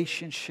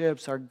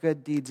relationships, our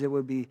good deeds, they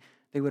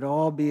would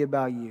all be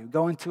about you.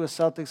 Going to a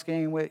Celtics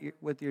game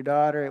with your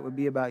daughter, it would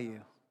be about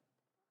you.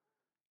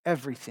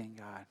 Everything,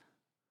 God,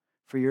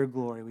 for your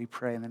glory, we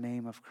pray in the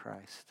name of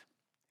Christ.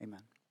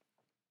 Amen.